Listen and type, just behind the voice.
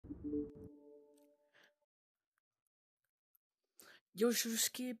You're so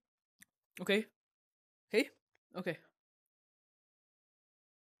scared. Okay. Hey? Okay.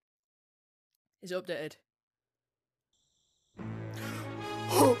 Is it updated?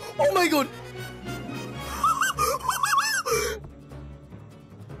 Oh my god!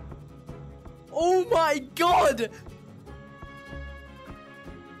 Oh my god!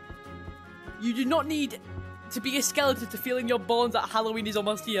 You do not need to be a skeleton to feel in your bones that Halloween is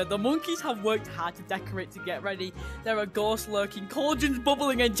almost here. The monkeys have worked hard to decorate to get ready. There are ghosts lurking, cauldrons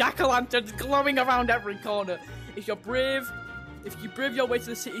bubbling, and jack-o'-lanterns glowing around every corner. If you brave your way to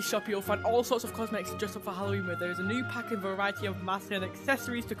the city shop, you'll find all sorts of cosmetics just up for Halloween with. There is a new pack and variety of masks and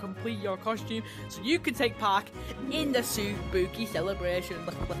accessories to complete your costume, so you can take part in the spooky celebration.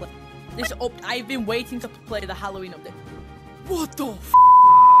 I've been waiting to play the Halloween update. What the f***?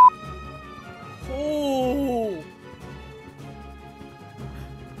 Oh!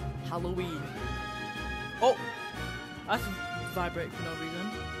 Halloween. Oh! That's vibrating for no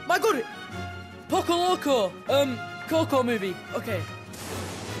reason. My god! Poco Loco! Coco movie. Okay.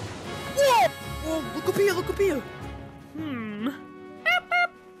 Whoa! Whoa, look up here, look up here!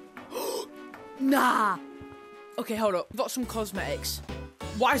 Nah! Okay, hold up. We've got some cosmetics.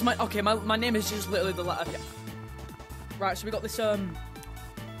 Why is okay, my name is just literally the letter. Right, so we got this, got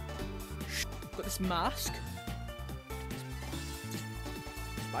this mask.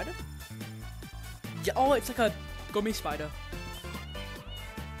 Spider? Yeah, oh, it's like a gummy spider.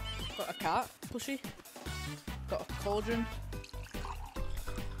 Got a cat, plushie. Got a cauldron.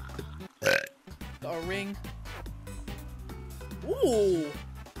 Got a ring. Ooh!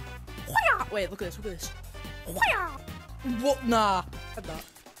 Wait, look at this, look at this. What? Nah. That.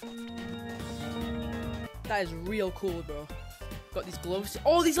 That is real cool, bro. Got these gloves.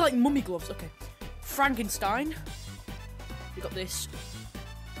 Oh, these are like mummy gloves. Okay. Frankenstein. We got this.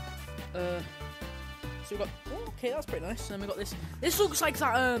 So we got. Oh, okay, that's pretty nice. And then we got this. This looks like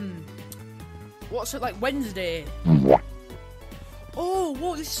that. What's it like? Wednesday. Oh,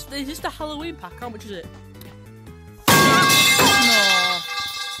 whoa! Is this the Halloween pack? How much is it? No.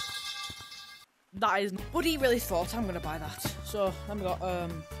 That is. But he really thought I'm gonna buy that. So then we got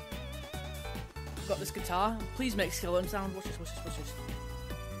this guitar. Please make skeleton sound. Watch this. Watch this. Watch this.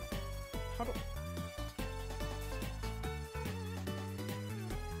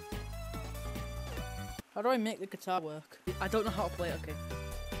 How do I make the guitar work? I don't know how to play it. Okay.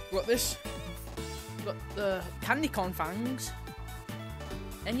 We got this. We got the candy corn fangs.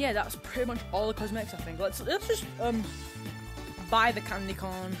 And yeah, that's pretty much all the cosmetics I think. Let's just buy the candy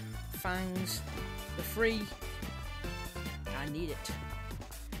corn fangs. They're free. I need it.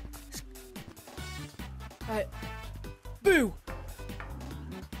 Right. Boo!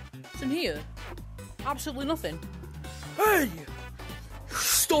 What's in here? Absolutely nothing. Hey! You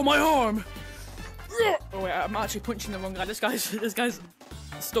stole my arm! Oh wait, I'm actually punching the wrong guy. This guy's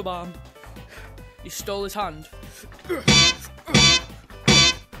stub arm. You stole his hand.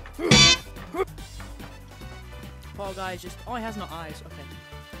 Poor guy's just. Oh, he has no eyes. Okay.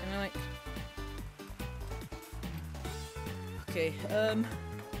 And like. Okay.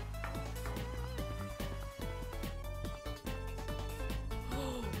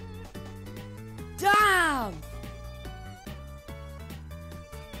 Damn!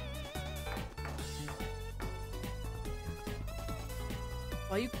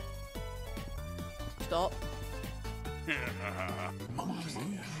 Why you? Stop.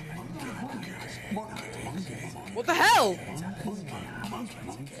 What the hell?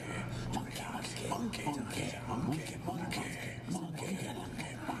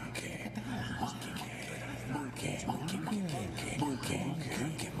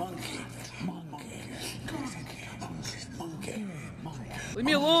 Leave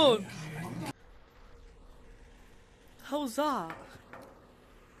me alone. How's that?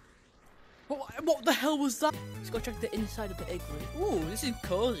 What the hell was that? Let's go check the inside of the igloo. Ooh, this is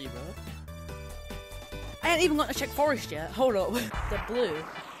cozy, bro. I ain't even got to check forest yet. Hold up. They're blue.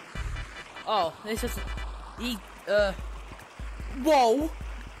 Oh, this is... Whoa!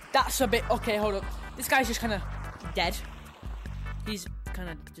 That's a bit... Okay, hold up. This guy's just kind of dead. He's kind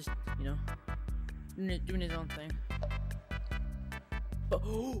of just, you know, doing his own thing. But...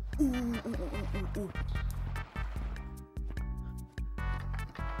 Ooh.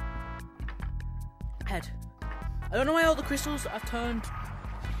 Head. I don't know why all the crystals have turned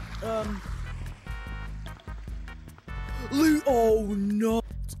loot. Oh no.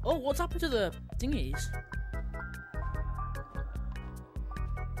 Oh, what's happened to the thingies?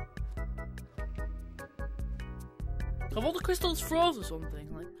 Have all the crystals froze or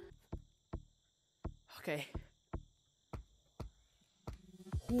something? Like, okay.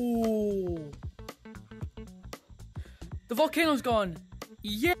 Ooh. The volcano's gone.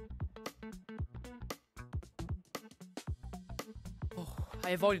 Yeah. Oh, I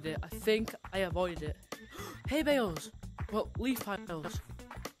avoided it. I think I avoided it. Hay bales. Well, leaf piles.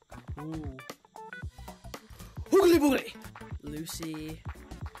 Ooh. Hoogly boogly. Lucy.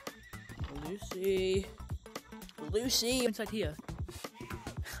 Lucy. Lucy. Inside here.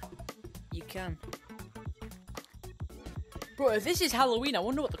 You can. Bro, if this is Halloween, I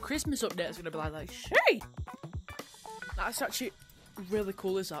wonder what the Christmas update is gonna be like. Like, hey! That's actually really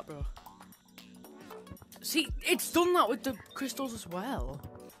cool, is that, bro? See, it's done that with the crystals as well.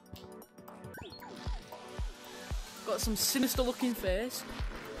 Got some sinister looking face.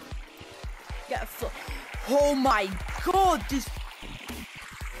 Get a oh my god, this.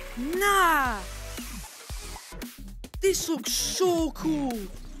 Nah! This looks so cool!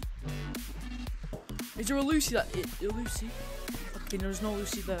 Is there a Lucy that. A Lucy? Okay, there's no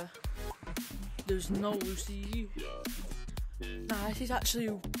Lucy there. There's no Lucy. Nah, this is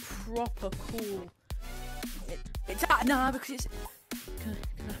actually proper cool. It's nah, because it's. Can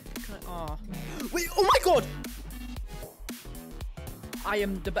I? Oh. Wait, oh my god! I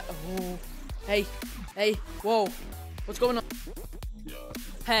am the best. Oh. Hey, whoa. What's going on?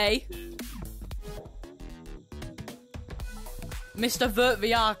 Hey. Mr. Vert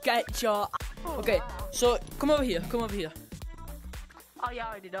VR, get your. Okay, so come over here. Oh yeah, I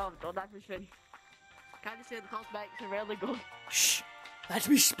already know. I've done everything. Can you say the cosmetics are really good? Shh, let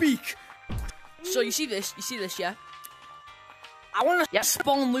me speak. So you see this, yeah? I want to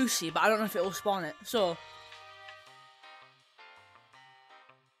spawn Lucy, but I don't know if it will spawn it. So.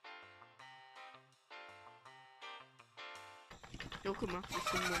 You'll come after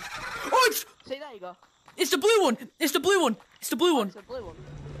someone. Oh, it's. See, there you go. It's the blue one. It's the blue one. It's the blue one. Who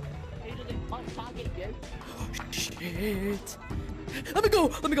doesn't target you? Oh, shit. Let me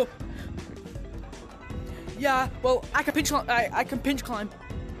go. Yeah, well, I can pinch. I can pinch climb.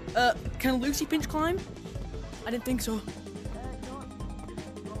 Can Lucy pinch climb? I didn't think so. No.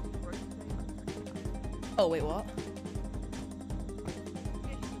 Oh wait, what?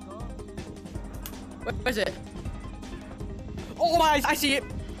 Where is it? Oh my eyes! I see it.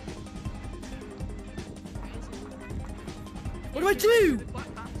 What do I do?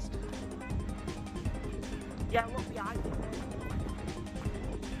 Yeah, look behind you.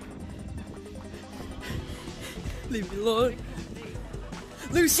 Leave me alone.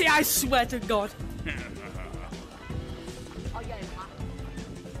 Lucy, I swear to God. Oh yeah,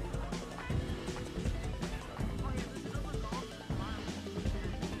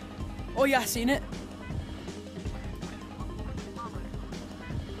 Oh yeah, I seen it.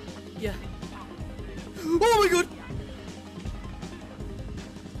 Yeah. Oh my God.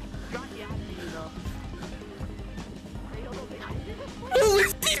 Oh,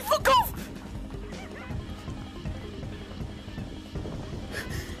 Lucy, fuck off!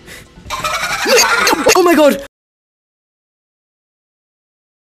 Oh my God!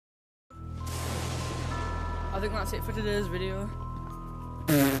 I think that's it for today's video.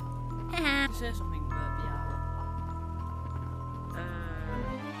 Say something,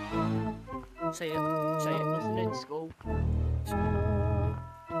 say it. Listen in school.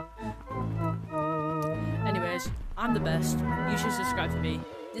 Anyways, I'm the best. You should subscribe to me.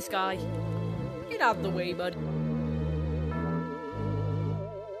 This guy, get out of the way, bud.